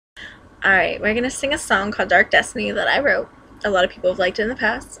Alright, we're gonna sing a song called Dark Destiny that I wrote. A lot of people have liked it in the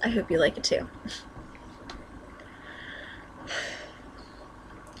past. I hope you like it too.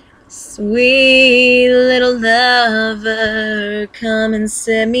 Sweet little lover, come and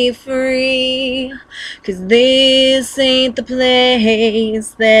set me free, 'cause this ain't the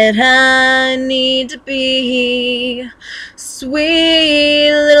place that I need to be.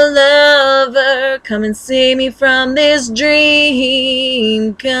 Sweet little lover, come and save me from this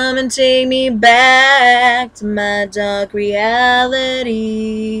dream. Come and take me back to my dark reality.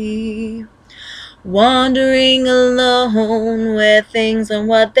 Wandering alone where things aren't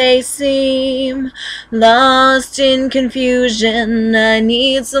what they seem. Lost in confusion, I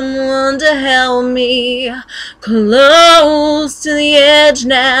need someone to help me. Close to the edge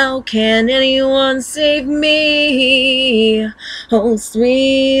now, can anyone save me? Oh,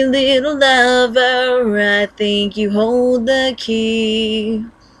 sweet little lover, I think you hold the key.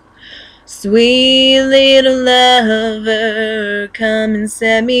 Sweet little lover, come and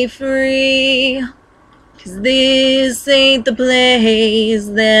set me free, 'cause this ain't the place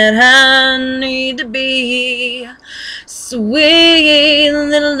that I need to be. Sweet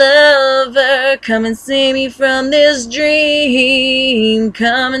little lover, come and save me from this dream.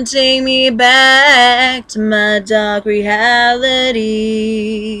 Come and take me back to my dark reality.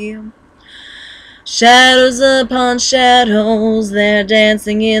 Shadows upon shadows, they're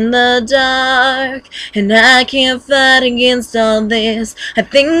dancing in the dark, and I can't fight against all this. I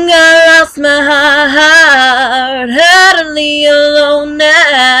think I lost my heart, utterly alone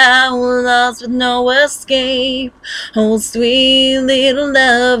now, lost with no escape. Oh, sweet little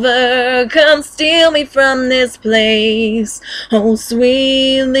lover, come steal me from this place. Oh,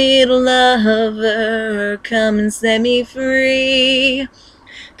 sweet little lover, come and set me free,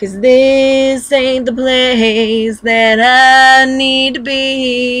 'cause this ain't the place that I need to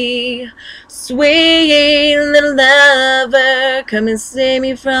be. Sweet little lover, come and save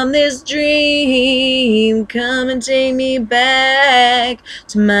me from this dream. Come and take me back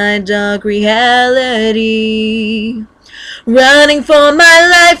to my dark reality. Running for my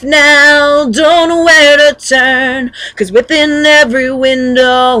life now, don't know where to turn, 'cause within every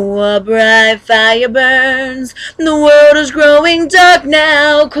window a bright fire burns. The world is growing dark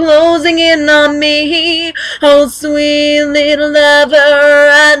now, closing in on me. Oh, sweet little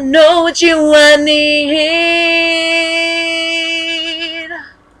lover, I know what you I need.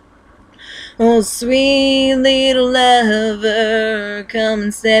 Oh, sweet little lover, come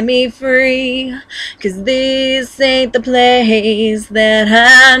and set me free, 'cause this ain't the place that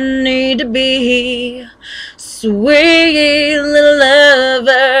I need to be. Sweet little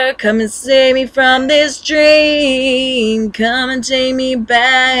lover, come and save me from this dream. Come and take me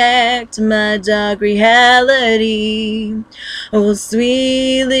back to my dark reality. Oh,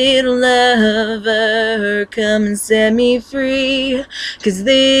 sweet little lover, come and set me free, 'cause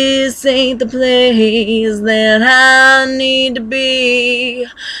this ain't the place that I need to be.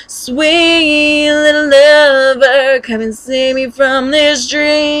 Sweet little lover, come and save me from this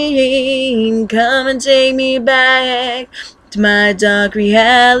dream. Come and take me back to my dark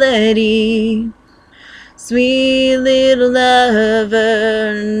reality. Sweet little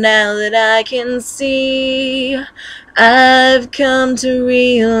lover, now that I can see, I've come to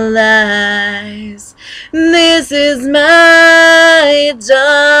realize this is my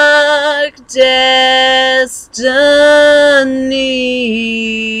dark destiny.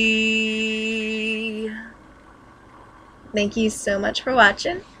 Thank you so much for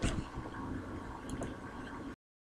watching.